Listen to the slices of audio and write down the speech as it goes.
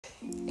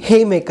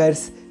Hey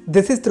makers,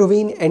 this is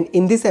Dhruvin and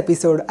in this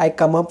episode I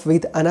come up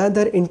with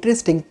another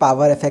interesting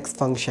PowerFX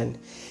function.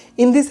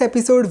 In this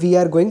episode we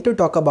are going to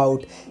talk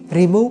about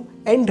Remove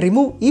and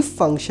RemoveIf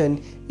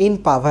function in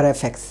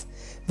PowerFX.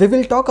 We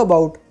will talk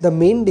about the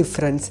main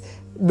difference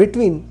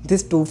between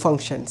these two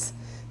functions.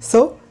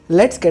 So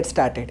let's get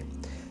started.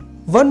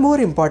 One more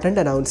important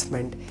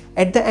announcement.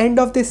 At the end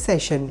of this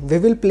session, we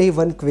will play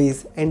one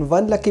quiz and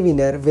one lucky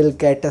winner will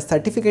get a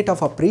certificate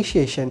of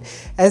appreciation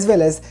as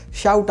well as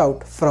shout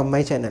out from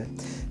my channel.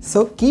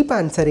 So keep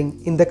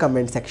answering in the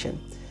comment section.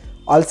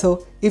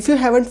 Also, if you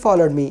haven't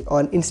followed me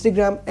on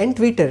Instagram and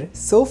Twitter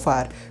so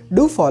far,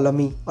 do follow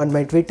me on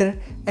my Twitter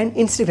and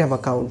Instagram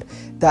account.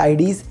 The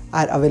IDs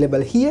are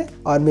available here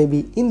or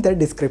maybe in the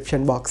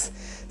description box.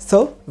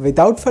 So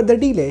without further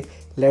delay,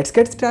 let's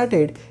get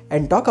started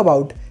and talk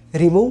about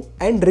Remove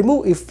and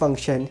RemoveIf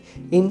function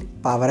in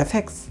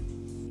PowerFX.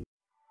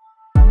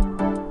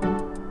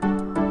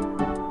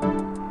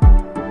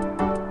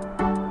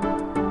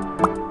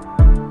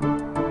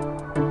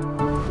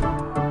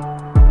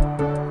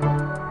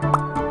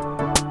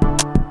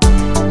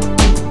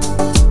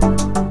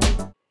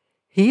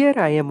 Here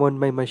I am on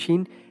my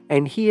machine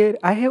and here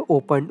I have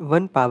opened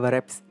one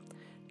PowerApps.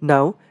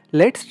 Now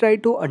let's try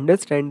to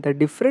understand the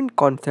different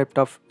concept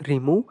of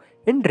remove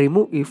and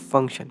RemoveIf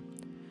function.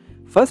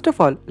 First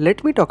of all,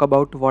 let me talk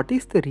about what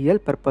is the real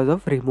purpose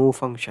of remove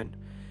function.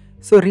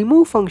 So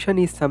remove function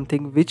is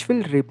something which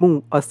will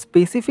remove a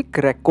specific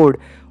record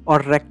or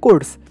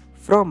records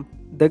from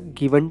the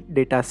given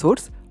data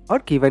source or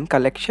given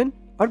collection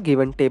or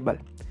given table.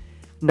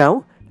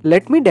 Now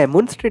let me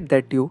demonstrate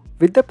that to you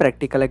with the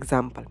practical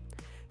example.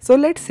 So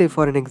let's say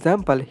for an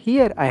example,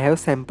 here I have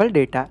sample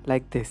data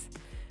like this.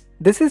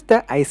 This is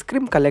the ice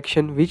cream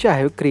collection which I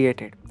have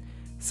created.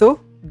 So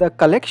the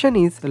collection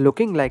is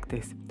looking like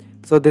this.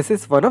 So this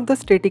is one of the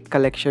static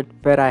collection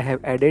where I have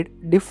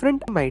added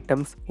different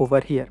items over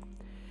here.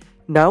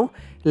 Now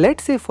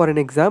let's say for an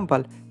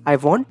example, I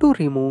want to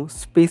remove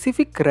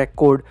specific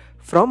record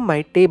from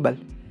my table.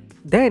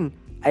 Then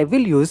I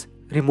will use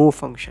remove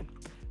function.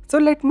 So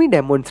let me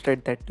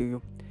demonstrate that to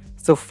you.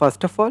 So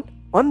first of all,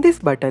 on this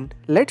button,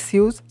 let's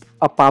use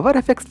a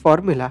PowerFX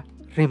formula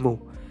remove.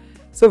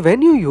 So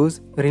when you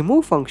use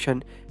remove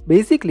function,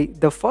 basically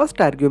the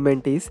first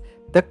argument is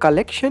the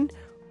collection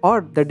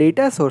or the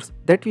data source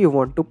that we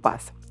want to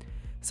pass.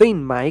 So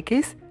in my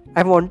case,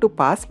 I want to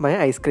pass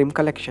my ice cream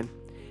collection.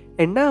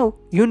 And now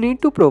you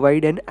need to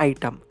provide an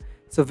item.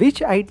 So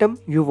which item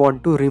you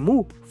want to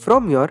remove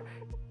from your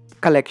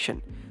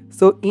collection.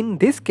 So in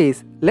this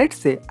case, let's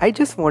say I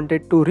just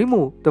wanted to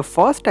remove the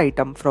first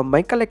item from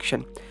my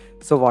collection.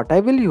 So what I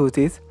will use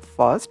is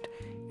first,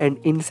 and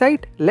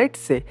inside,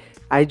 let's say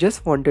I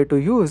just wanted to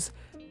use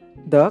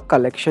the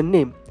collection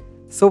name.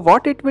 So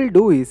what it will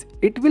do is,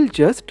 it will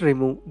just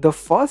remove the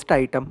first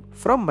item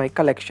from my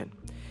collection.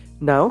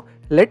 Now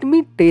let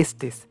me taste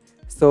this.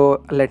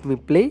 So let me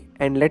play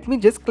and let me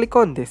just click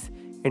on this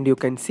and you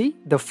can see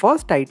the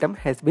first item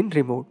has been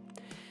removed.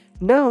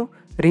 Now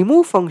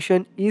remove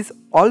function is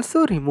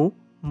also remove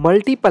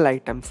multiple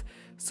items.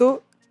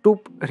 So to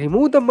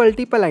remove the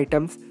multiple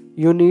items,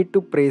 you need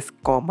to press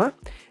comma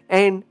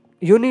and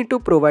you need to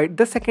provide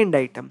the second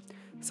item.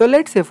 So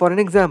let's say for an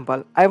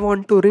example, I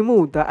want to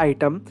remove the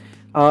item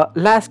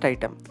last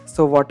item.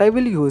 So what I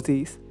will use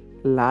is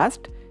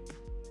last,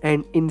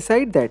 and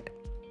inside that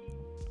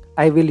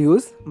I will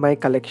use my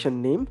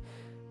collection name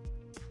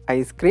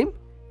ice cream,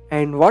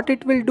 and what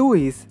it will do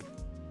is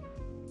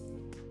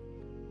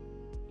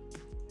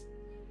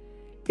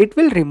it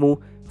will remove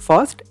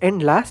first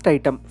and last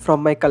item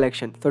from my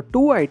collection. So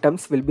two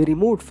items will be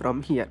removed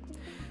from here.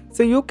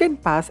 So you can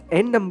pass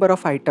n number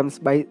of items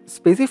by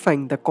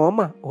specifying the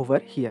comma over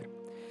here.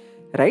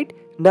 Right?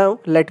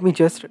 Now let me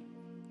just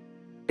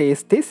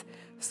taste this.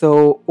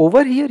 So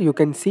over here you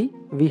can see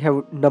we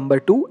have number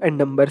 2 and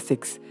number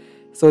 6.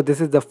 So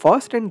this is the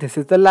first and this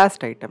is the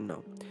last item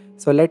now.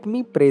 So let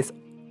me press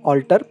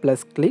alter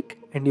plus click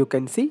and you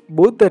can see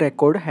both the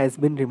record has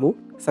been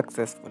removed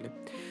successfully.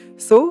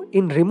 So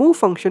in remove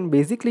function,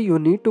 basically you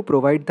need to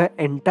provide the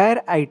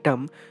entire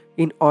item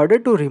in order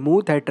to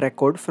remove that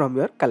record from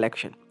your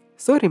collection.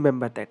 So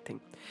remember that thing.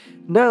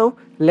 Now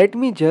let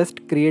me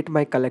just create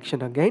my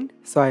collection again.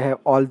 So I have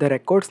all the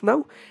records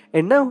now,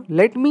 and now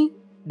let me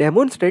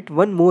demonstrate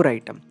one more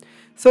item.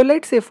 So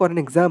let's say for an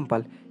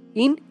example,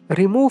 in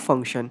remove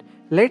function,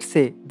 let's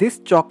say this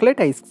chocolate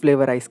ice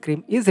flavor ice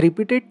cream is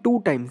repeated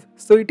 2 times.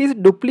 So it is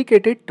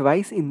duplicated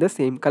twice in the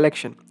same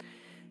collection.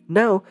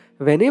 Now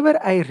whenever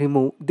I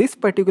remove this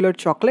particular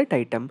chocolate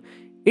item,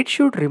 it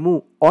should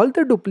remove all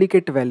the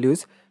duplicate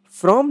values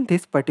from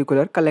this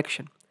particular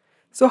collection.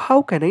 So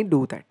how can I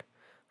do that?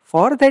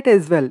 For that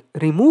as well,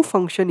 remove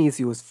function is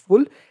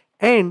useful,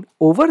 and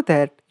over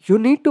that you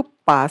need to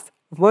pass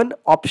one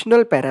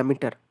optional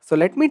parameter. So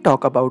let me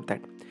talk about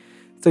that.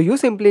 So you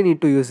simply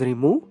need to use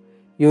remove.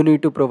 You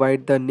need to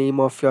provide the name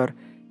of your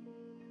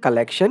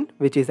collection,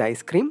 which is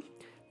ice cream.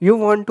 You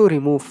want to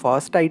remove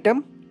first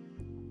item,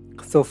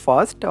 so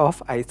first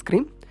of ice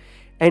cream.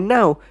 And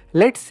now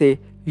let's say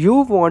you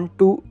want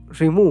to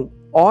remove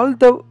all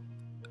the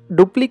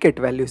duplicate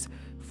values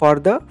for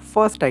the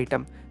first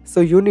item.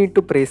 So you need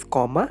to press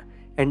comma,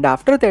 and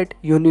after that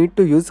you need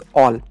to use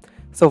all.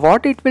 So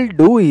what it will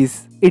do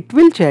is it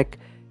will check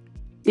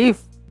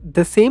if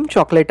the same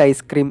chocolate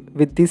ice cream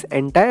with this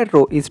entire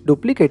row is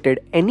duplicated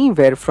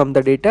anywhere from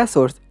the data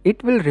source,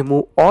 it will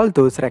remove all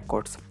those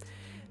records.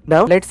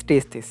 Now let's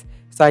test this.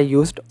 So I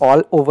used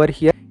all over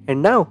here,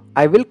 and now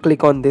I will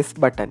click on this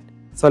button.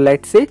 So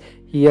let's say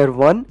here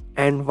 1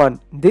 and 1,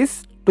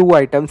 these two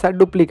items are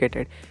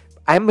duplicated.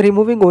 I am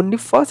removing only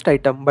first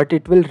item, but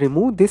it will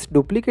remove this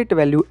duplicate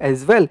value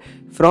as well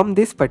from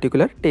this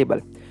particular table.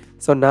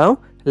 So now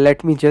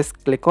let me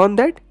just click on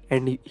that,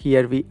 and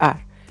here we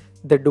are.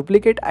 The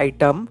duplicate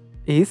item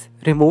is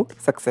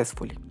removed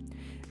successfully.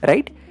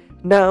 Right?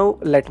 Now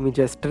let me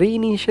just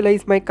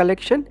reinitialize my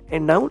collection,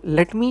 and now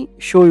let me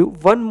show you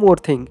one more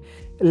thing.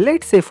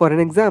 Let's say for an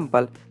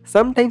example,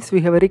 sometimes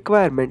we have a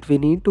requirement, we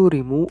need to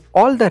remove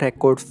all the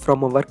records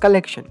from our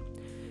collection.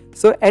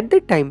 So at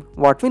that time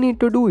what we need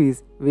to do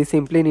is we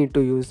simply need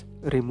to use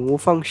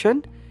remove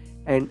function,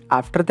 and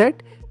after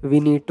that we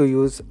need to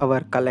use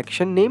our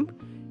collection name,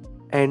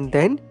 and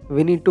then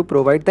we need to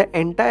provide the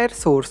entire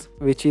source,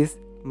 which is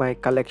my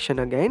collection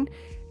again,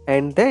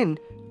 and then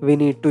we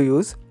need to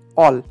use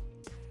all.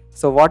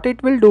 So what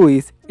it will do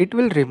is it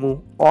will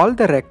remove all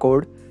the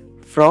record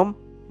from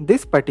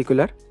this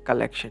particular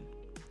collection,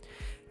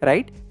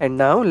 right? And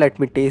now let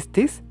me test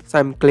this. So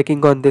I'm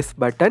clicking on this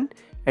button,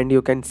 and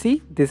you can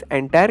see this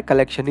entire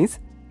collection is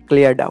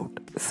cleared out.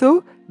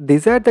 So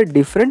these are the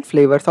different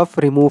flavors of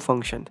remove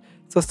function.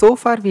 So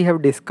far we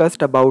have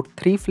discussed about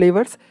 3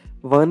 flavors.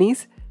 One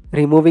is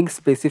removing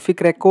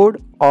specific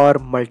record or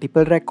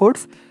multiple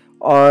records,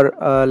 or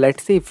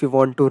let's say if you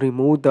want to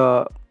remove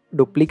the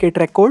duplicate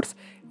records,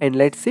 and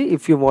let's say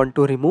if you want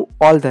to remove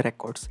all the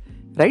records,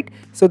 right?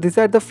 So these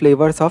are the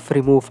flavors of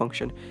remove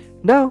function.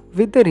 Now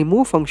with the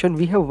remove function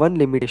we have one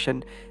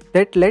limitation,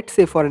 that let's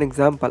say for an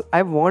example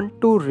I want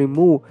to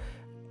remove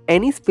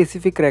any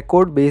specific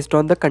record based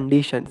on the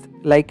conditions.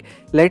 Like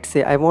let's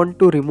say I want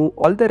to remove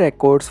all the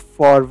records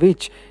for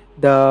which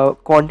the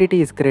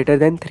quantity is greater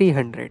than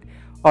 300,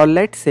 or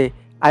let's say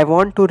I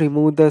want to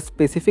remove the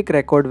specific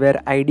record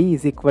where ID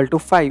is equal to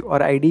 5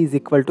 or ID is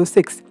equal to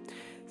 6.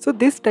 So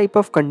this type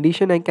of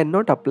condition I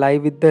cannot apply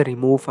with the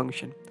remove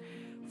function.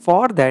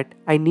 For that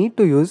I need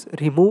to use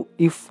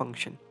RemoveIf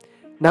function.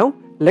 Now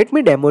let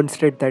me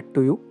demonstrate that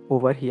to you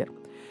over here.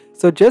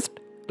 So just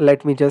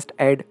let me just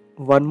add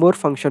one more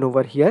function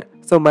over here.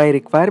 So my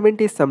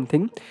requirement is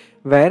something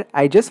where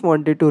I just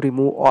wanted to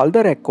remove all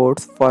the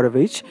records for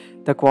which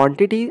the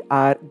quantity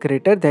are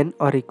greater than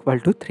or equal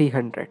to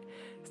 300.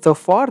 So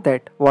for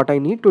that what I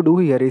need to do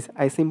here is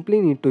I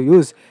simply need to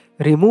use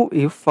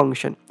RemoveIf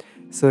function.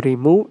 So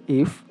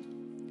RemoveIf,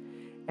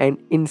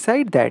 and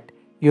inside that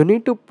you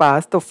need to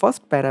pass the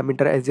first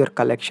parameter as your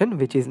collection,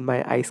 which is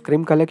my ice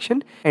cream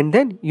collection, and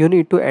then you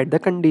need to add the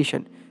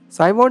condition.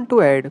 So I want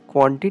to add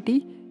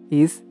quantity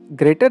is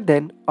greater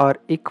than or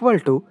equal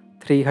to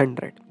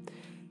 300.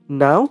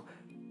 Now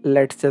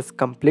let's just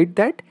complete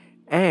that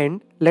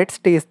and let's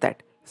test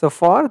that. So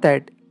for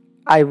that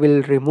I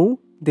will remove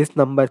this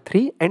number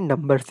 3 and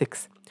number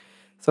 6.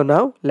 So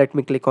now let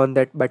me click on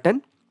that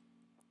button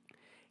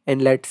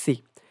and let's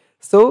see.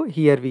 So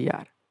here we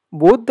are.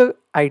 Both the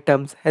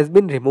items has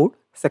been removed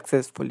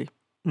successfully.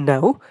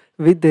 Now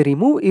with the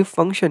RemoveIf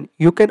function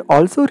you can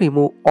also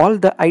remove all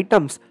the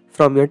items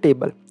from your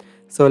table.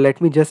 So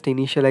let me just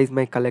initialize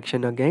my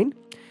collection again,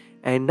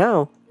 and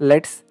now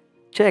let's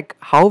check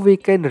how we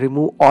can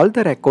remove all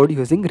the record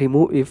using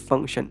RemoveIf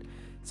function.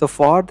 So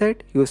for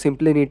that you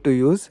simply need to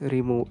use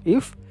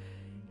RemoveIf,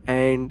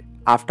 and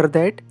after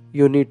that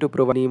you need to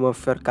provide name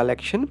of your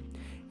collection,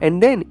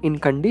 and then in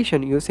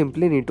condition you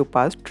simply need to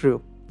pass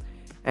true.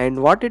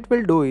 And what it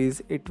will do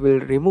is it will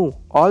remove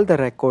all the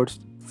records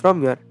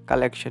from your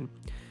collection.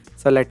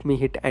 So let me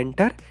hit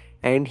enter,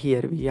 and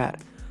here we are.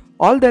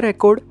 All the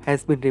record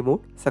has been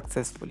removed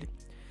successfully.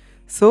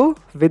 So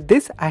with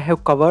this I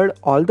have covered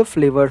all the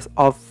flavors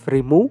of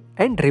remove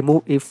and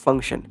RemoveIf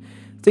function.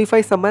 So if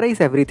I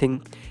summarize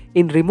everything,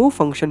 in remove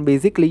function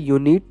basically you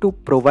need to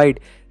provide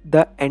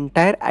the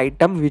entire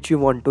item which you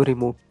want to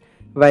remove,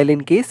 while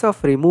in case of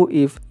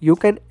RemoveIf you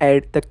can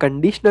add the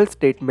conditional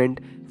statement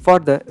for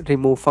the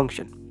remove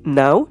function.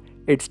 Now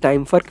it's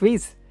time for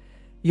quiz.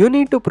 You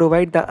need to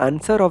provide the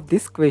answer of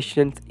these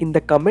questions in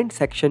the comment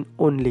section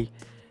only,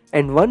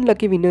 and one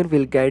lucky winner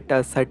will get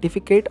a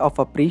certificate of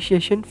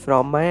appreciation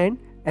from my end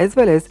as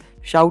well as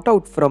shout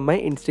out from my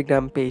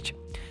Instagram page.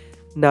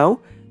 Now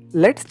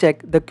let's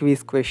check the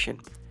quiz question.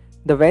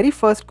 The very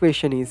first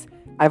question is,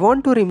 I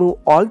want to remove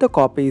all the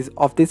copies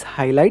of this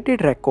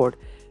highlighted record.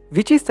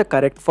 Which is the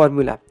correct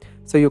formula?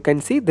 So you can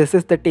see this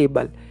is the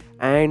table,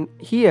 and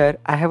here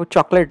I have a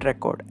chocolate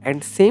record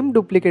and same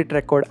duplicate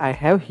record I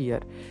have here.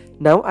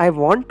 Now I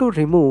want to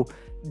remove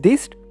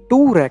these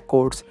two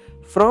records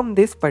from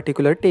this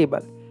particular table.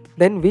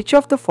 Then which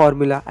of the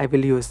formula I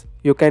will use?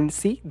 You can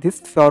see this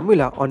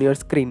formula on your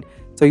screen.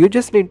 So you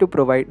just need to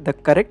provide the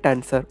correct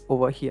answer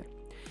over here.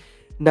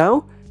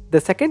 Now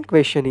the second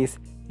question is,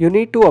 You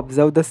need to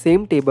observe the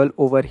same table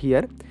over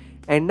here.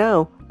 And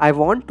now I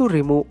want to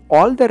remove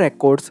all the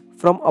records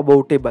from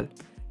above table.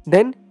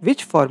 Then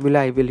which formula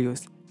I will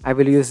use? I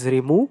will use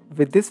remove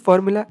with this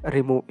formula,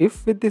 remove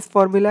if with this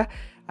formula.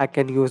 I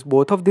can use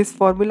both of this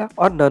formula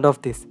or none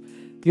of this.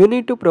 You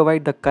need to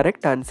provide the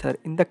correct answer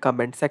in the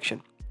comment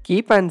section.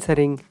 Keep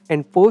answering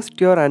and post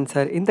your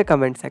answer in the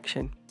comment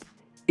section.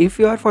 If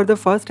you are for the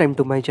first time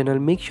to my channel,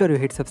 make sure you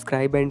hit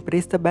subscribe and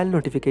press the bell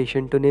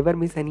notification to never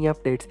miss any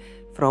updates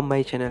from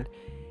my channel.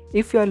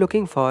 If you are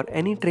looking for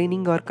any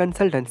training or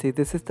consultancy,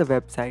 this is the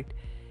website.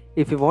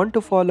 If you want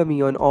to follow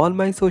me on all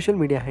my social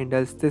media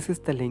handles, this is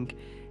the link.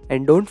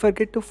 And don't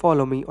forget to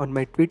follow me on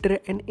my Twitter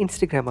and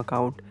Instagram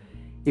account.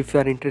 If you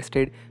are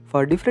interested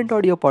for different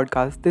audio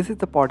podcasts, this is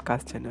the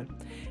podcast channel.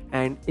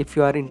 And if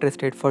you are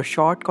interested for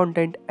short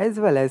content as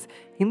well as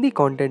Hindi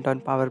content on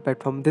Power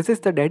Platform, this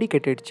is the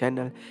dedicated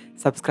channel.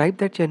 Subscribe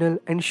that channel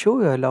and show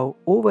your love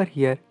over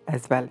here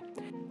as well.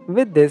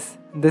 With this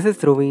is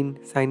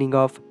Dhruvin signing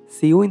off.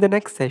 See you in the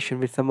next session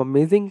with some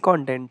amazing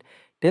content.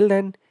 Till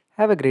then,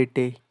 have a great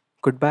day.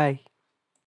 Goodbye.